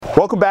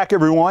Welcome back,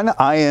 everyone.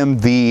 I am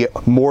the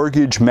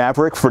mortgage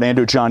maverick,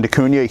 Fernando John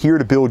DeCunha, here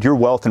to build your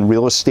wealth in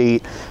real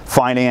estate,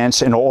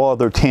 finance, and all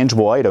other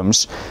tangible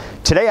items.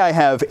 Today I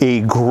have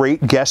a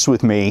great guest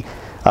with me.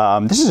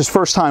 This is his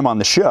first time on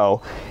the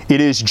show.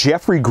 It is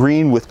Jeffrey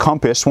Green with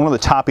Compass, one of the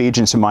top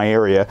agents in my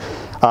area.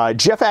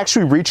 Jeff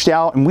actually reached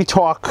out, and we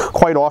talk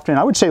quite often,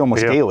 I would say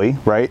almost daily,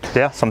 right?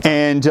 Yeah, sometimes.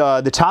 And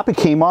the topic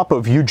came up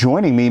of you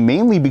joining me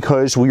mainly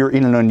because we are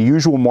in an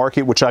unusual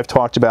market, which I've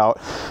talked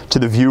about to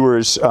the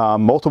viewers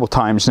multiple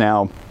times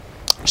now.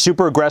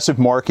 Super aggressive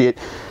market.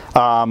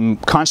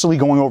 Constantly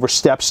going over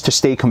steps to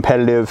stay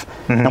competitive.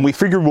 And we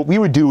figured what we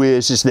would do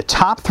is the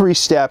top 3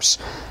 steps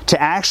to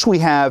actually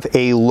have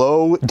a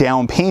low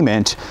down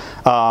payment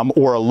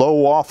or a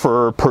low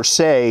offer per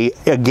se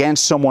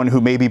against someone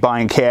who may be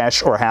buying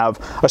cash or have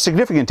a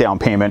significant down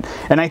payment.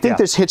 And I think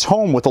this hits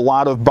home with a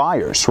lot of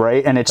buyers,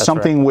 right? And it's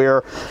something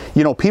where,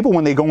 you know, people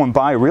when they go and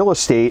buy real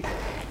estate,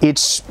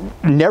 it's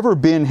never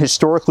been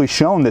historically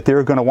shown that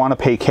they're going to want to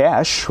pay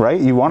cash, right?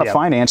 You want to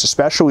finance,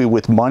 especially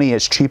with money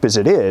as cheap as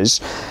it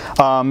is.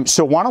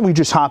 So why don't we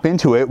just hop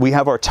into it? We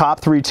have our top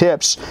 3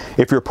 tips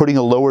if you're putting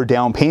a lower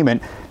down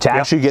payment to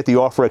actually get the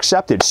offer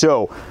accepted.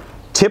 So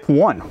tip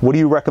 1, what do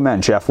you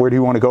recommend, Jeff? Where do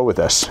you want to go with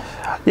this?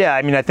 Yeah,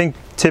 I mean, I think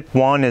tip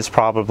 1 is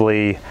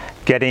probably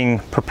getting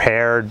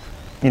prepared,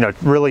 you know,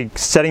 really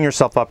setting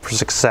yourself up for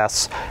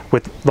success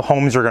with the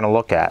homes you're going to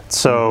look at.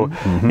 So,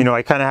 you know,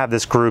 I kind of have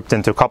this grouped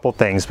into a couple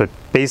things, but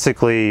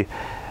basically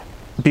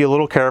be a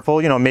little careful.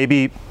 You know,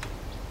 maybe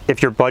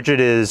if your budget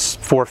is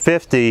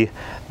 $450,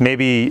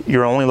 maybe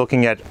you're only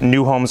looking at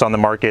new homes on the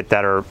market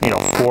that are, you know,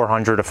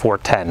 $400 to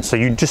 $410. So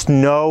you just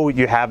know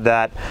you have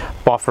that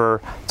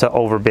buffer to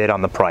overbid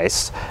on the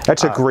price.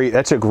 That's a great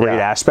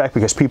aspect,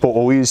 because people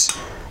always,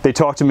 they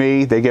talk to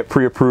me, they get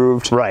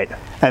pre-approved, right,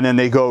 and then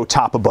they go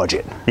top of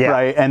budget,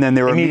 right, and then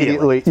they're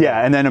immediately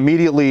and then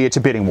immediately it's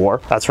a bidding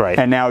war. That's right.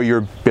 And now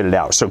you're bidded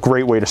out. So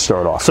great way to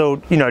start off. So,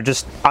 you know,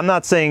 just, I'm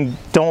not saying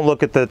don't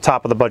look at the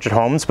top of the budget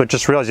homes, but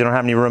just realize you don't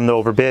have any room to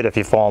overbid if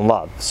you fall in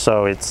love.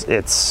 So it's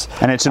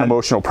an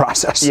emotional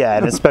process. Yeah,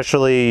 and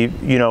especially,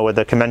 you know, with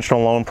the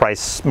conventional loan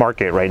price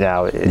market right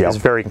now, it's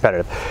very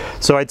competitive.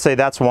 So I'd say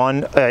that's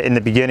one in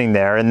the beginning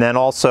there, and then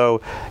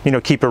also, you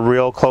know, keep a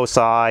real close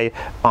eye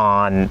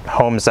on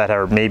homes that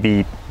are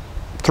maybe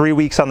 3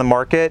 weeks on the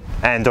market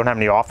and don't have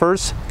any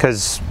offers,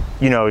 because,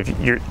 you know, if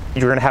you're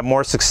going to have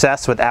more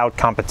success without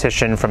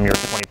competition from your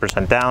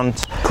 20%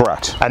 downs.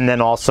 Correct. And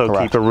then also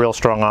keep a real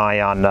strong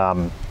eye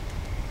on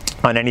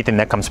anything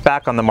that comes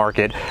back on the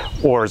market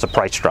or is a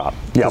price drop.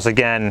 Because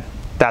again,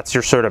 that's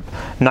your sort of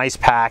nice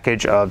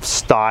package of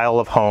style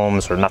of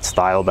homes, or not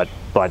style, but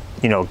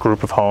you know,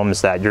 group of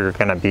homes that you're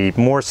going to be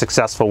more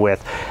successful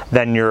with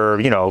than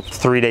your, you know,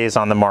 3 days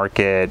on the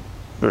market,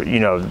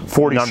 you know,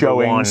 40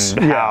 showings,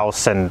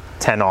 house and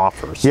 10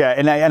 offers. Yeah,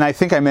 and I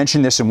think I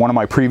mentioned this in one of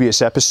my previous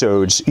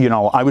episodes. You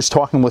know, I was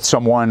talking with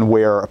someone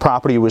where a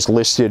property was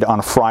listed on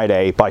a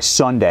Friday. By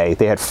Sunday,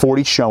 they had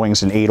 40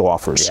 showings and 8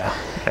 offers.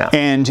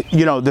 And,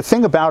 you know, the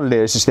thing about it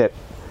is that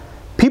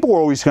people are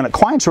always going to,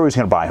 clients are always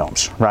going to buy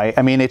homes, right?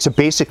 I mean, it's a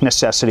basic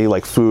necessity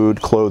like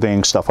food,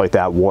 clothing, stuff like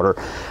that, water.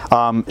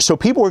 So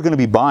people are going to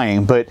be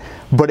buying, but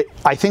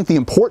I think the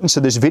importance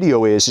of this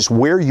video is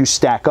where you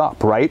stack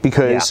up, right?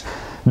 Because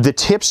the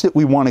tips that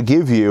we want to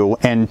give you,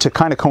 and to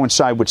kind of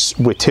coincide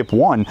with tip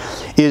 1,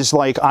 is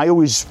like I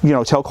always, you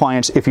know, tell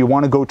clients, if you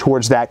want to go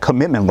towards that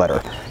commitment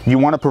letter, you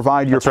want to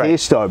provide your pay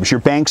stubs,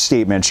 your bank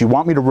statements, you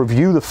want me to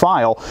review the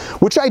file,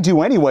 which I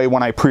do anyway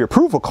when I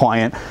pre-approve a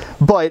client,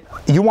 but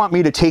you want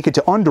me to take it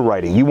to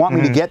underwriting, you want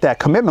me to get that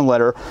commitment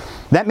letter.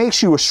 That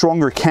makes you a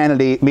stronger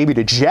candidate maybe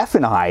to Jeff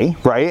and I,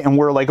 right? And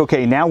we're like,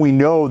 okay, now we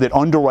know that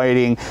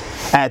underwriting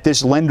at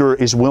this lender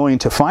is willing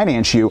to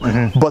finance you,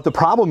 but the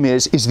problem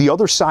is the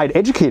other side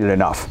educated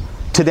enough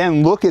to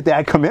then look at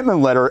that commitment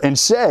letter and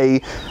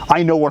say,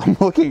 I know what I'm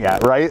looking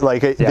at, right?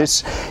 Like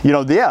this, you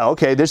know,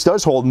 okay, this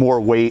does hold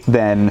more weight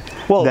than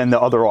the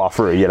other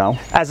offer, you know?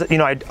 As you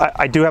know,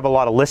 I do have a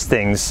lot of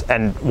listings,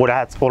 and what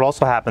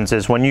also happens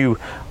is when you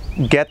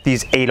get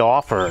these 8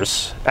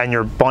 offers and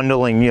you're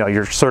bundling, you know,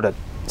 you're sort of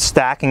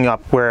stacking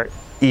up where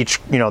each,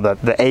 you know,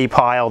 the A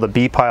pile, the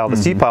B pile, the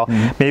C pile,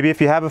 maybe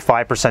if you have a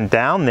 5%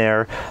 down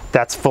there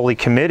that's fully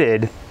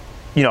committed,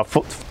 you know,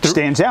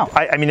 stands out.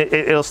 I mean,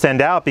 it'll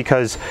stand out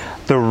because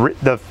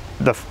the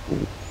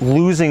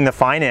losing the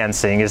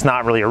financing is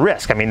not really a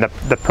risk. I mean,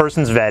 the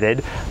person's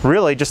vetted.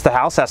 Really, just the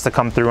house has to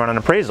come through on an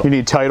appraisal. You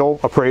need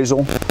title,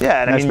 appraisal.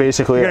 Yeah, and that's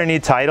basically you're going to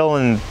need title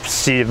and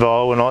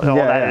CVO and all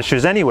that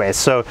issues anyway.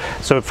 So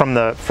from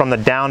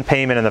the down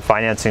payment and the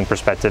financing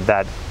perspective,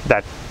 that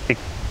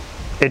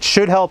it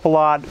should help a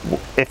lot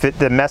if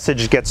the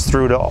message gets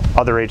through to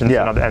other agents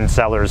and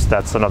sellers.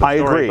 That's another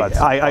story.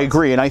 I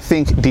agree, and I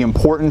think the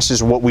importance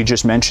is what we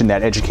just mentioned,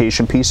 that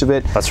education piece of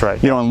it. That's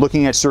right. You know, and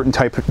looking at certain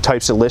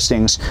types of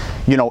listings,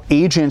 you know,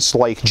 agents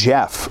like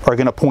Jeff are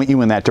going to point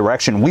you in that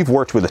direction. We've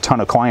worked with a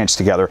ton of clients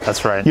together.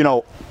 That's right. You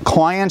know,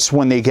 clients,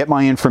 when they get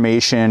my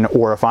information,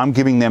 or if I'm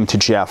giving them to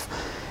Jeff,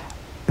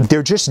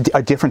 they're just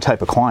a different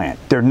type of client.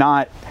 They're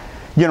not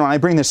you know, and I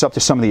bring this up to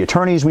some of the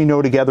attorneys we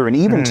know together, and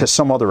even to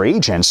some other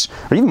agents,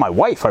 or even my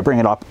wife, I bring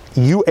it up.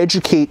 You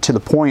educate to the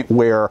point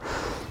where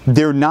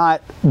they're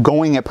not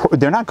going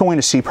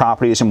to see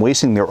properties and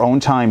wasting their own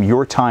time,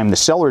 your time, the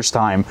seller's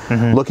time,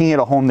 looking at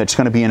a home that's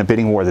going to be in a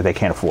bidding war that they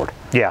can't afford.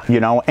 Yeah.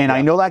 You know, and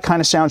I know that kind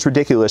of sounds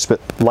ridiculous,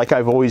 but like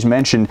I've always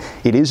mentioned,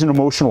 it is an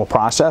emotional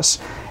process,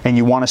 and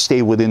you want to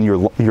stay within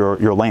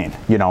your lane,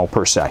 you know,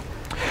 per se.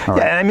 All right.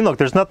 Yeah, and I mean, look,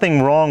 there's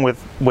nothing wrong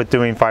with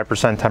doing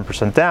 5%,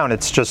 10% down.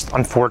 It's just,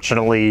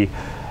 unfortunately,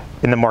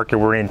 in the market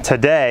we're in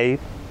today,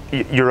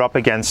 you're up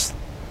against,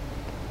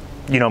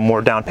 you know,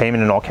 more down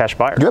payment and all cash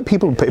buyers. You have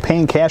people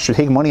paying cash to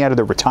take money out of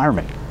their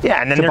retirement.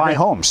 Yeah, and then to buy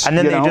homes, and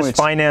then they just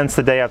finance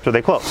the day after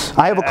they close.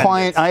 I have a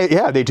client.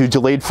 They do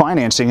delayed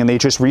financing and they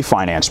just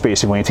refinance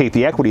basically and take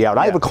the equity out.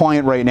 I have a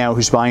client right now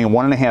who's buying a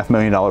 $1.5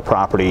 million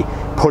property,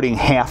 putting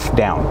half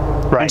down,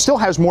 and still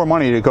has more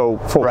money to go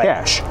full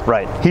cash.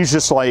 Right. He's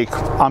just like,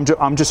 I'm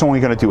just only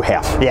going to do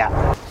half.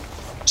 Yeah.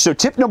 So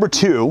tip number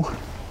 2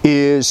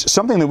 is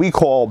something that we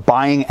call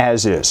buying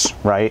as is,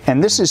 right?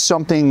 And this is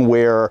something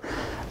where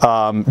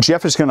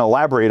Jeff is going to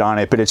elaborate on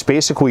it, but it's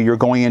basically you're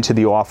going into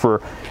the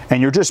offer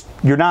and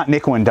you're not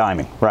nickel and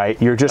diming, right?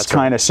 You're just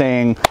kind of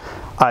saying,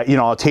 you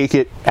know, I'll take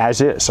it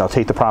as is. I'll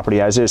take the property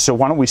as is. So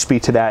why don't we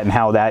speak to that and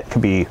how that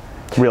can be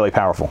really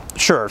powerful?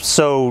 Sure.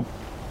 So,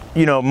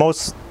 you know,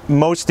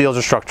 most deals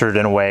are structured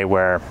in a way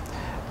where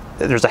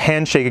there's a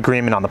handshake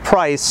agreement on the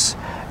price,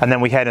 and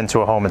then we head into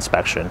a home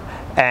inspection.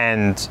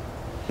 And,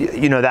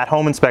 you know, that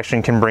home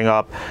inspection can bring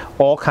up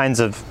all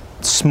kinds of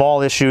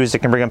small issues. It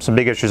can bring up some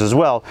big issues as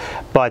well,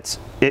 but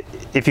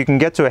if you can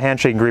get to a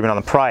handshake agreement on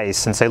the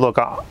price and say, look,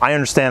 I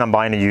understand I'm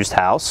buying a used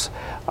house.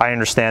 I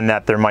understand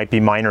that there might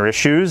be minor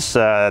issues.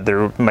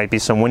 There might be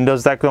some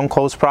windows that don't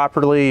close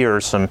properly,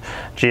 or some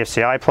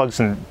GFCI plugs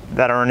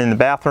that aren't in the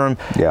bathroom.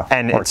 Yeah.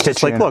 And it's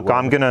just like, look,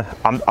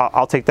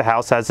 I'll take the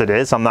house as it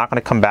is. I'm not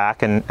going to come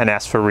back and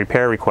ask for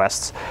repair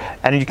requests.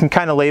 And you can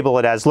kind of label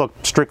it as, look,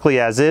 strictly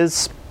as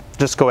is.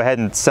 Just go ahead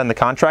and send the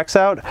contracts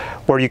out,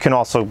 or you can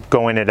also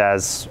go in it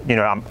as, you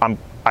know,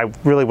 I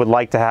really would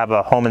like to have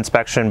a home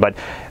inspection, but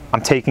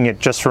I'm taking it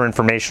just for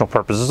informational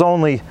purposes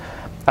only,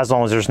 as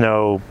long as there's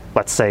no,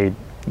 let's say,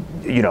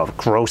 you know,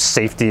 gross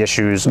safety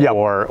issues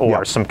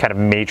or some kind of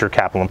major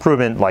capital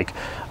improvement like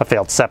a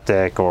failed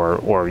septic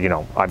or you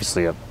know,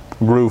 obviously a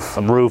roof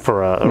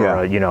or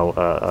a you know,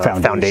 a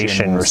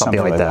foundation or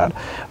something like that.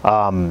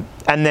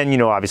 And then, you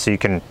know, obviously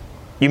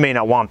you may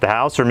not want the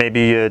house, or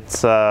maybe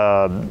it's,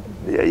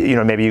 you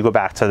know, maybe you go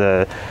back to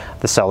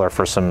the seller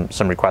for some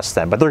requests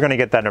then, but they're going to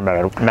get that no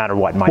matter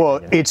what.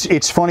 Well,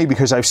 it's funny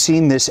because I've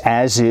seen this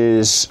as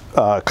is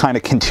kind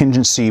of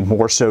contingency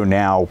more so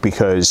now,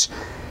 because,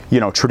 you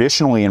know,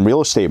 traditionally in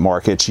real estate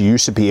markets, you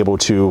used to be able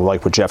to,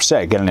 like what Jeff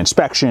said, get an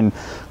inspection,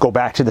 go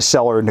back to the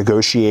seller,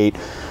 negotiate.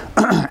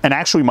 And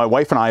actually, my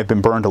wife and I have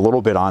been burned a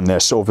little bit on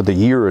this over the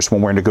years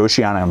when we're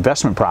negotiating on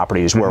investment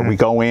properties, where we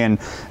go in,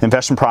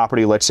 investment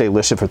property, let's say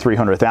listed for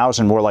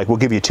 $300,000, we're like, we'll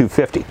give you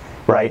 $250,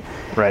 right?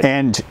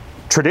 And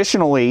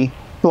traditionally,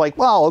 we're like,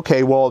 well,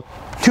 okay, well,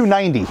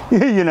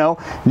 $290, you know.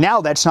 Now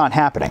that's not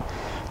happening.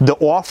 The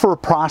offer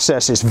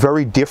process is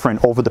very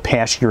different over the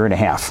past year and a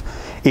half.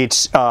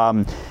 It's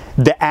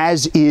the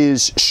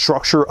as-is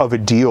structure of a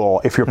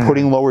deal, if you're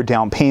putting lower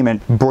down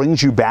payment,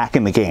 brings you back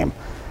in the game.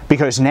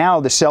 Because now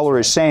the seller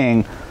is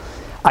saying,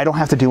 I don't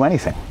have to do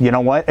anything. You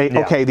know what?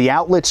 Okay, the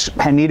outlets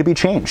need to be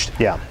changed.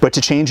 Yeah. But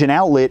to change an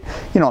outlet,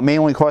 you know, it may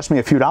only cost me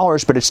a few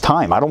dollars, but it's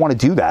time. I don't want to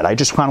do that. I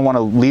just kind of want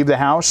to leave the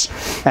house.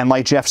 And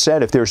like Jeff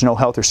said, if there's no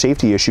health or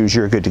safety issues,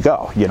 you're good to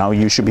go. You know,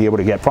 you should be able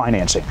to get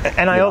financing.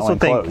 And I also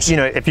think, you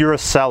know, if you're a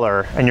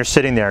seller and you're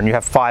sitting there and you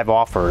have 5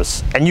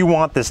 offers and you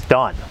want this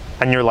done,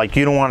 and you're like,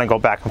 you don't want to go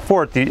back and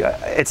forth,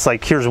 it's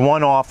like, here's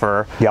one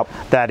offer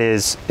that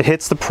is, it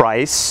hits the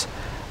price,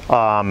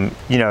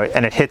 you know,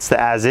 and it hits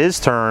the as-is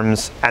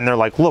terms, and they're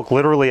like, look,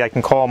 literally I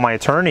can call my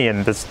attorney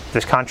and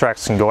this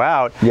contracts can go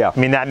out. I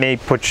mean, that may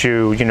put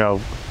you, you know,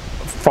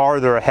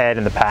 farther ahead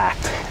in the pack.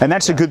 And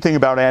that's a good thing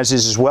about as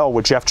is as well,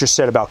 what Jeff just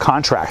said about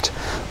contract.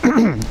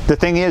 The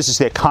thing is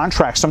that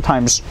contracts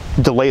sometimes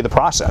delay the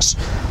process.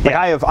 Like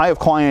I have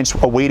clients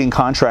awaiting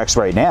contracts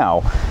right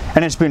now,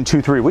 and it's been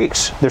 2-3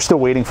 weeks. They're still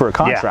waiting for a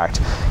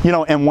contract. You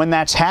know, and when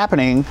that's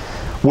happening,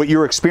 what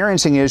you're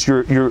experiencing is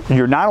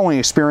you're not only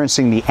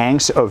experiencing the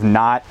angst of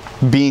not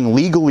being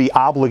legally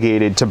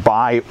obligated to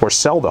buy or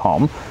sell the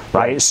home,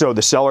 right? So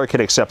the seller can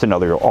accept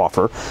another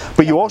offer,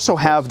 but you also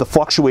have the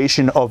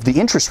fluctuation of the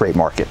interest rate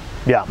market,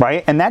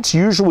 right? And that's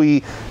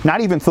usually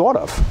not even thought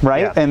of,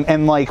 right?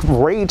 And like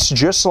rates,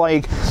 just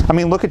like, I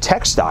mean, look at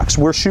tech stocks.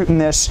 We're shooting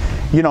this,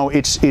 you know,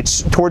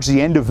 it's towards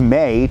the end of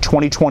May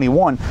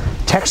 2021.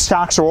 Tech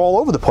stocks are all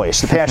over the place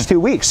the past 2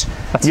 weeks.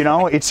 You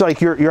know, it's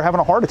like you're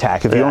having a heart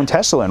attack if you own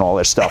Tesla and all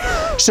this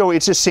stuff. So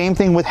it's the same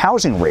thing with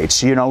housing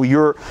rates. You know,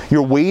 you're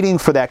waiting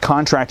for that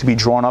contract to be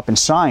drawn up and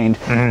signed,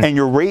 and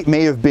your rate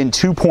may have been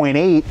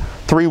 2.8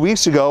 3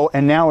 weeks ago,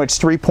 and now it's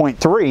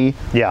 3.3.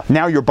 Yeah.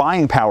 Now your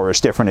buying power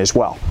is different as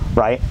well,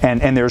 right?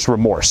 And there's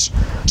remorse.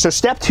 So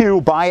step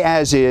 2, buy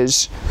as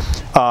is,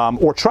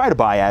 or try to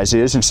buy as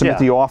is and submit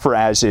the offer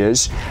as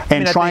is,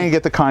 and try and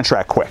get the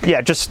contract quick.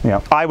 Yeah, just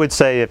I would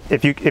say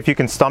if you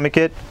can stomach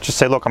it, just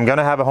say, look, I'm going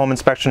to have a home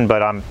inspection,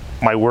 but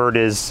my word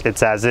is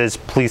it's as is.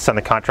 Please send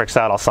the contracts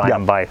out. I'll sign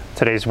them by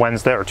today's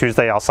Wednesday or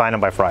Tuesday. I'll sign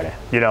them by Friday.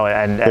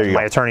 And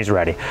my attorney's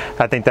ready.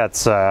 I think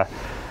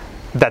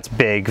that's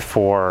big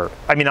for.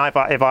 I mean,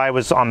 if I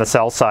was on the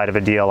sell side of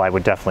a deal, I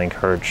would definitely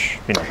encourage.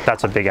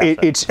 That's a big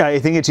asset. I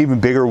think it's even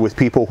bigger with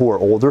people who are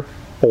older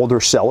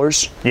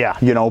sellers. Yeah.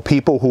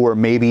 People who are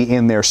maybe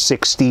in their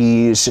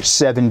 60s,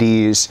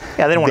 70s.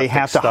 Yeah, they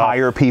have to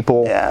hire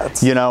people. Yeah.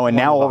 And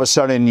now all of a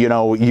sudden,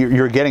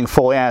 you're getting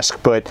full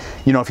ask, but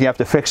if you have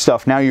to fix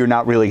stuff, now you're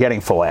not really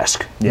getting full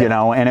ask.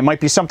 Yeah. And it might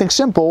be something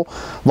simple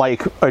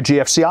like a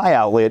GFCI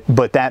outlet,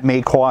 but that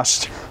may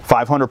cost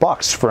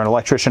 $500 for an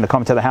electrician to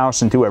come to the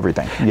house and do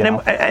everything.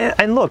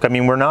 And look, I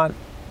mean, we're not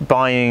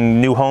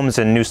buying new homes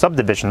and new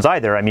subdivisions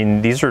either. I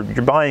mean, you're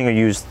buying a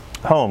used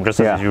home just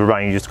as you were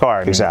buying a used car.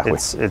 I mean, exactly.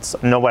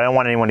 I don't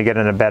want anyone to get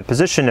in a bad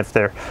position if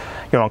they're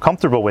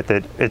uncomfortable with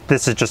it.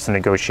 This is just a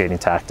negotiating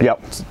tactic.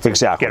 Yep,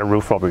 exactly. Get a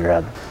roof over your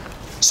head.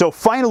 So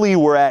finally,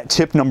 we're at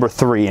tip number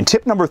 3. And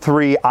tip number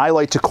 3, I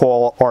like to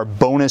call our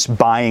bonus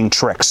buying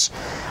tricks.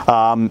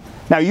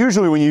 Now,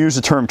 usually when you use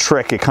the term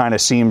trick, it kind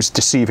of seems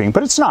deceiving,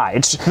 but it's not.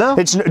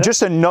 It's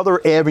just another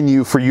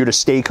avenue for you to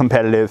stay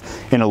competitive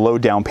in a low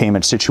down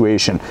payment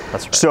situation.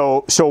 That's right.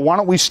 So why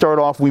don't we start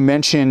off? We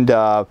mentioned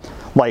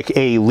like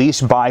a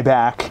lease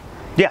buyback.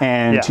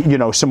 And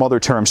some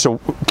other terms.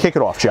 So kick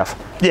it off, Jeff.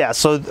 Yeah.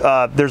 So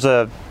there's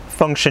a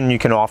function you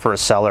can offer a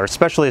seller,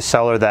 especially a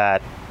seller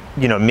that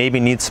maybe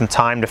needs some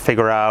time to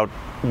figure out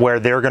where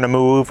they're going to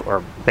move,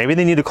 or maybe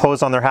they need to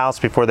close on their house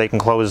before they can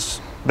close.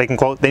 They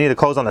need to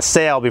close on the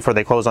sale before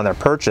they close on their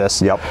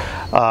purchase. Yep.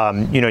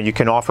 You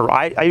can offer.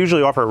 I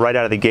usually offer it right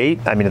out of the gate.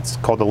 I mean, it's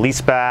called a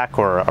lease back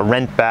or a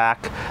rent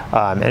back,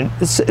 and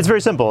it's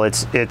very simple.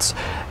 It's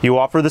you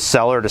offer the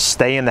seller to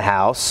stay in the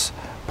house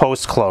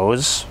post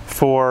close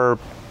for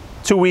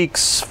 2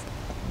 weeks.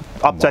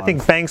 Up to, I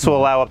think banks will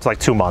allow up to like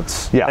 2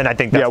 months. Yeah, and I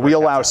think that's we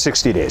allow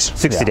 60 days.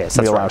 60 days. That's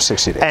we allow right.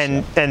 60 days.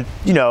 And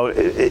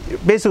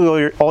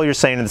basically all you're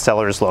saying to the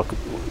seller is, look,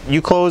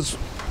 you close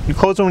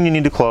when you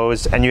need to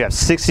close, and you have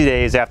 60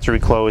 days after we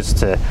close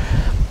to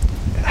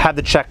have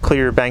the check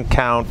clear your bank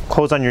account,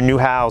 close on your new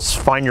house,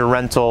 find your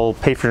rental,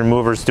 pay for your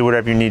movers, do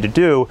whatever you need to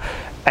do.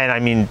 And I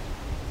mean,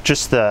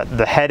 just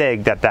the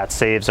headache that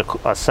saves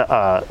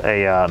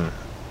a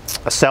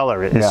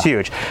seller is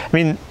huge. I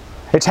mean,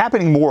 it's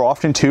happening more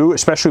often too,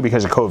 especially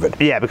because of COVID.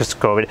 Yeah, because of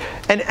COVID.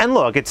 And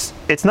look,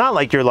 it's not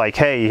like you're like,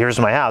 hey,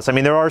 here's my house. I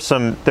mean, there are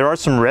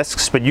some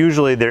risks, but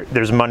usually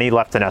there's money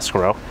left in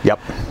escrow. Yep.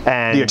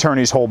 And the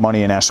attorneys hold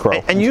money in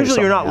escrow. And usually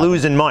you're not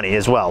losing money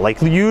as well.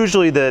 Like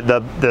usually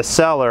the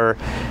seller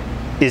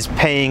is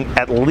paying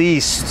at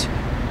least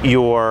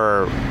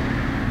your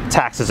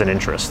taxes and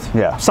interest.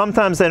 Yeah.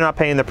 Sometimes they're not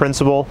paying the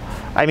principal.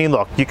 I mean,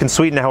 look, you can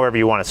sweeten it however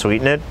you want to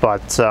sweeten it,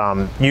 but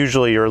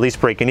usually you're at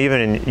least breaking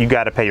even, and you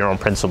got to pay your own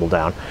principal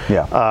down.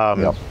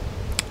 Yeah.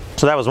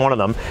 So that was one of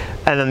them.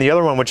 And then the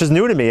other one, which is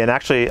new to me, and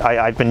actually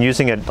I've been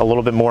using it a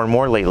little bit more and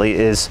more lately,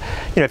 is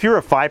if you're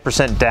a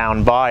 5%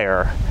 down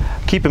buyer,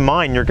 keep in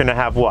mind you're going to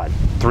have what,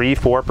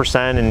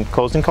 3-4% in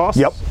closing costs?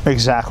 Yep,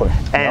 exactly.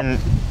 And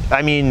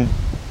I mean,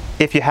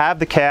 if you have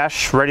the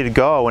cash ready to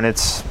go and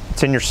it's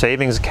in your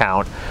savings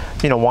account,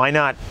 why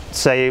not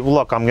say,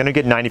 look, I'm going to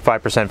get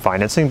 95%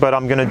 financing, but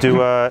I'm going to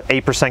do a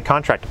 8%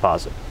 contract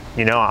deposit.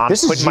 I'm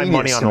putting my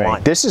money on the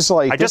line. This is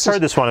like, I just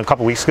heard this one a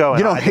couple weeks ago.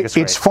 And I think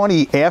it's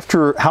funny.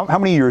 After how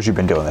many years you've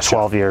been doing this?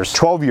 12 years.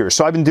 12 years.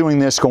 So I've been doing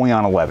this going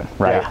on 11,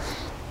 right? Yeah.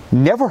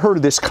 Never heard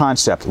of this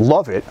concept.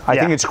 Love it. I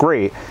think it's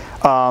great.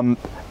 That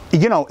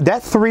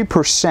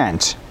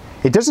 3%,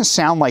 it doesn't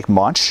sound like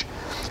much,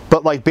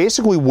 but like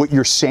basically what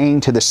you're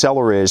saying to the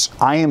seller is,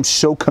 I am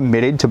so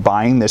committed to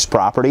buying this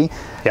property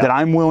that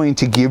I'm willing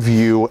to give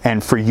you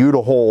and for you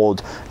to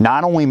hold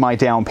not only my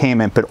down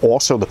payment, but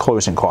also the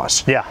closing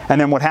costs. Yeah.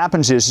 And then what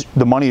happens is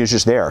the money is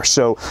just there.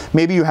 So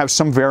maybe you have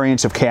some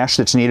variance of cash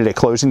that's needed at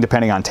closing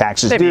depending on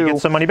taxes maybe due. You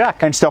get some money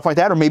back. And stuff like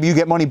that, or maybe you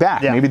get money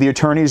back. Yeah. Maybe the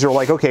attorneys are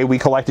like, okay, we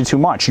collected too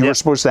much. You were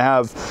supposed to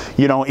have,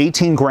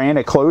 18 grand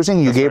at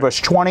closing. You gave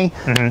us 20.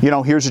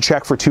 Here's a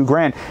check for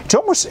 $2,000. It's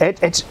almost,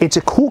 it's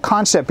a cool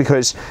concept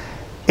because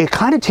it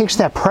kind of takes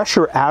that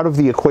pressure out of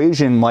the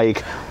equation.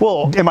 Like,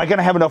 well, am I going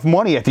to have enough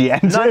money at the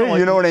end?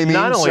 You know what I mean?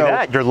 Not only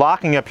that, you're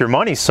locking up your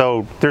money,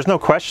 so there's no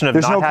question of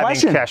not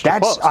having cash to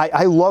close.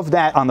 I love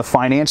that on the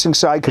financing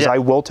side, because I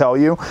will tell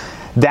you,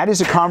 that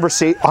is a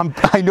conversation.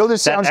 I know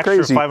this sounds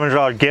crazy.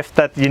 $500 gift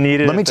that you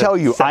needed. Let me tell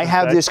you, I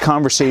have this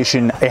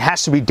conversation, it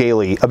has to be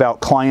daily, about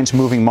clients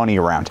moving money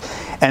around.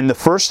 And the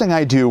first thing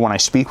I do when I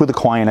speak with a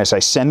client is I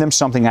send them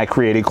something I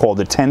created called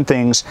the 10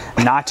 things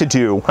not to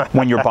do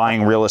when you're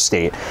buying real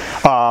estate.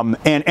 And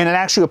it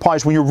actually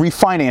applies when you're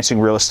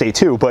refinancing real estate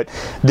too. But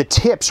the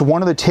tips,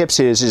 one of the tips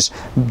is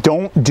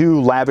don't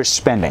do lavish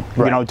spending.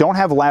 Right. You know, don't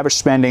have lavish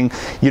spending.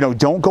 You know,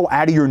 don't go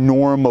out of your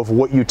norm of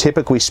what you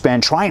typically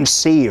spend. Try and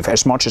save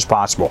as much as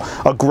possible.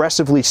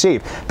 Aggressively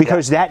save,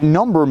 because that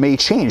number may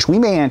change. We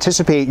may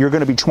anticipate you're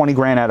going to be 20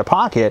 grand out of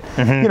pocket,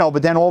 you know,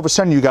 but then all of a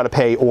sudden you got to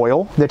pay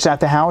oil that's at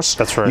the house.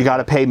 That's right. You got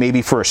to pay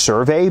maybe for a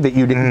survey that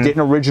you didn't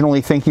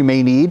originally think you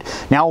may need.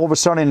 Now all of a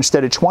sudden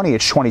instead of 20,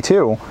 it's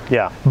 22.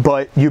 Yeah.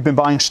 But you've been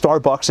buying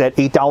Starbucks at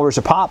 $8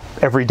 a pop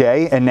every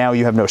day, and now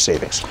you have no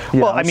savings.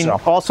 Well, I mean,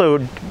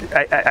 also,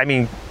 I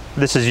mean,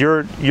 this is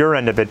your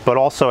end of it, but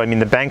also, I mean,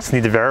 the banks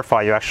need to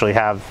verify you actually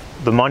have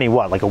the money,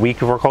 what, like a week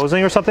before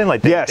closing or something?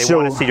 Like they so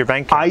want to see your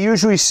bank account. I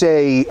usually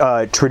say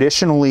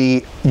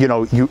traditionally, you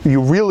know,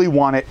 you really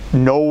want it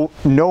no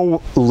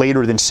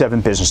later than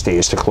 7 business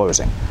days to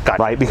closing,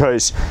 right?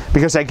 Because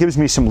that gives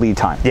me some lead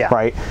time,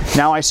 right?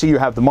 Now I see you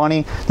have the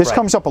money. This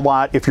comes up a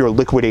lot if you're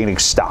liquidating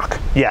stock,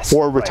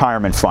 or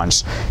retirement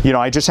funds. You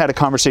know, I just had a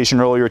conversation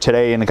earlier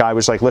today, and the guy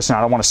was like, "Listen,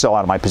 I don't want to sell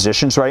out of my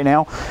positions right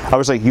now." I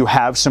was like, "You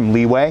have some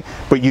leeway,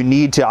 but you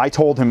need to." I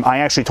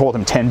actually told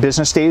him 10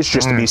 business days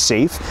just to be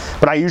safe,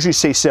 but I usually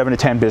say 7 to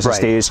 10 business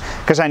days,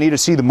 because I need to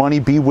see the money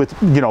being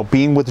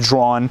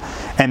withdrawn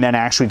and then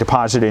actually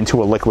deposited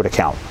into a liquid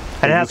account.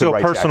 And it has to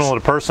go personal to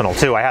personal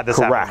too. I had this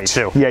happen to me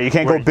too. Yeah, you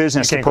can't go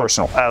business to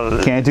personal.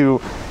 Can't do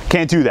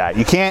that.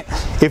 You can't.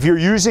 If you're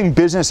using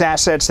business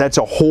assets, that's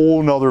a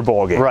whole nother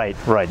ballgame. Right.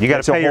 You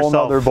got to pay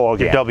yourself.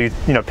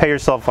 Pay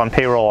yourself on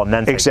payroll and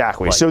then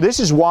exactly. So this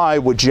is why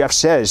what Jeff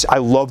says. I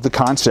love the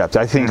concept.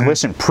 I think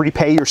listen,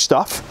 prepay your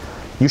stuff.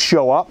 You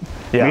show up,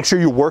 make sure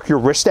you work your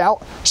wrist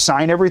out,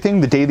 sign everything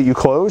the day that you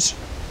close.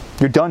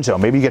 You're donezo.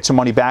 Maybe you get some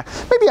money back.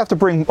 Maybe you have to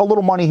bring a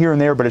little money here and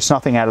there, but it's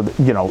nothing out of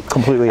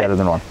completely out of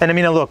the norm. And I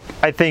mean, look,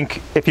 I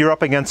think if you're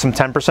up against some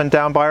 10%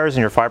 down buyers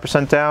and you're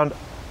 5% down,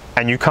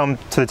 and you come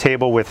to the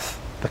table with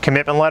the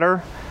commitment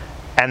letter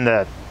and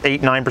the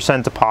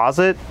 8-9%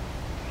 deposit,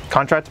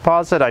 contract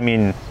deposit, I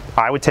mean,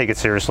 I would take it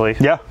seriously.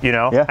 Yeah. You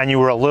know, and you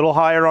were a little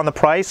higher on the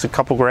price, a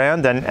couple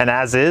grand, and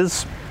as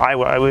is, I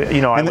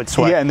would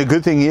sweat. Yeah, and the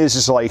good thing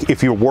is like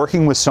if you're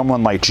working with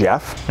someone like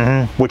Jeff,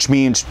 which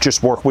means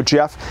just work with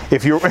Jeff.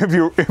 If you're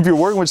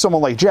working with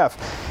someone like Jeff,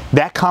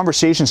 that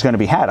conversation is going to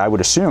be had. I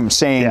would assume,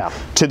 saying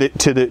to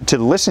the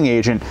listing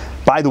agent,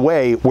 by the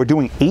way, we're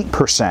doing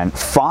 8%,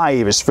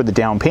 5 is for the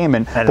down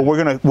payment, but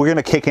we're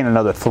gonna kick in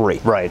another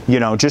 3. Right.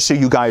 You know, just so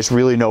you guys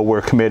really know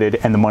we're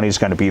committed and the money's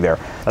going to be there.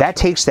 That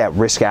takes that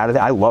risk out of it.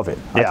 I love it.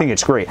 I think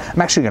it's great.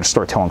 I'm actually going to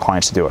start telling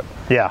clients to do it.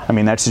 Yeah. I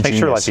mean, that's the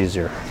genius. Makes your life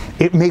easier.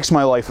 It makes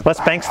my life... Less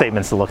bank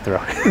statements to look through.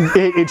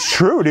 It's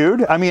true,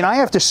 dude. I mean, I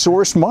have to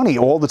source money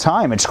all the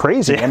time. It's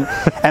crazy.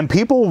 And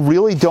people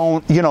really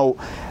don't, you know...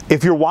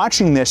 If you're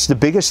watching this, the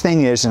biggest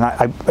thing is, and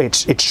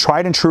it's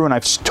tried and true, and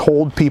I've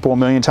told people a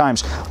million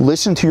times,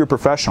 listen to your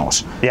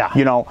professionals. Yeah.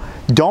 You know,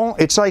 don't.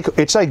 It's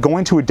like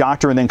going to a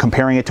doctor and then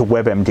comparing it to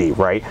WebMD,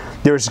 right?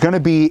 There's going to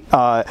be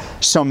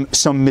some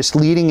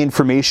misleading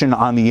information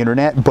on the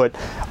internet, but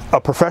a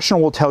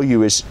professional will tell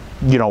you is,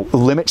 you know,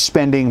 limit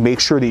spending, make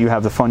sure that you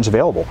have the funds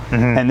available,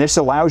 and this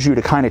allows you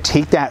to kind of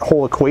take that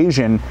whole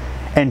equation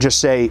and just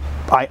say,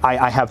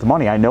 I have the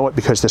money. I know it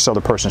because this other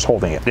person's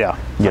holding it. Yeah,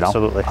 you know?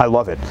 Absolutely. I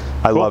love it.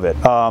 I love it.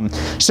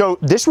 So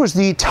this was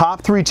the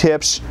top 3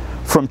 tips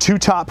from 2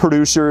 top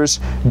producers,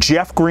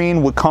 Jeff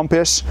Green with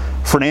Compass,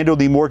 Fernando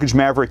the Mortgage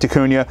Maverick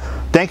D'Acuna.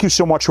 Thank you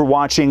so much for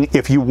watching.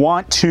 If you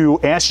want to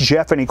ask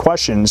Jeff any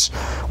questions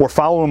or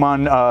follow him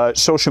on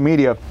social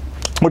media,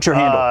 what's your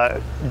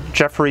handle?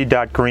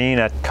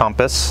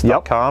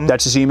 Jeffrey.green@compass.com.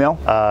 That's his email.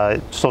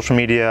 Social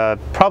media,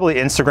 probably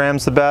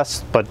Instagram's the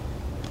best, but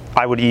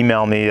I would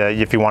email me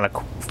if you want a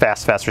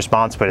fast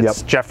response, but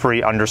it's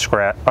Jeffrey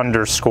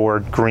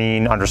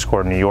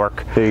 _green_New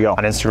York. There you go.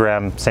 On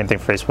Instagram, same thing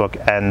for Facebook.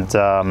 And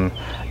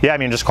yeah, I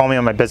mean, just call me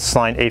on my business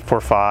line,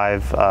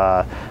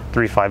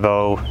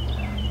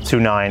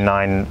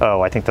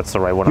 845-350-2990. I think that's the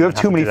right one. You have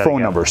too many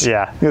phone numbers.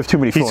 Yeah. You have too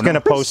many phone numbers. He's going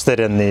to post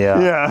it in the...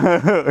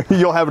 yeah.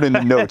 You'll have it in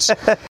the notes.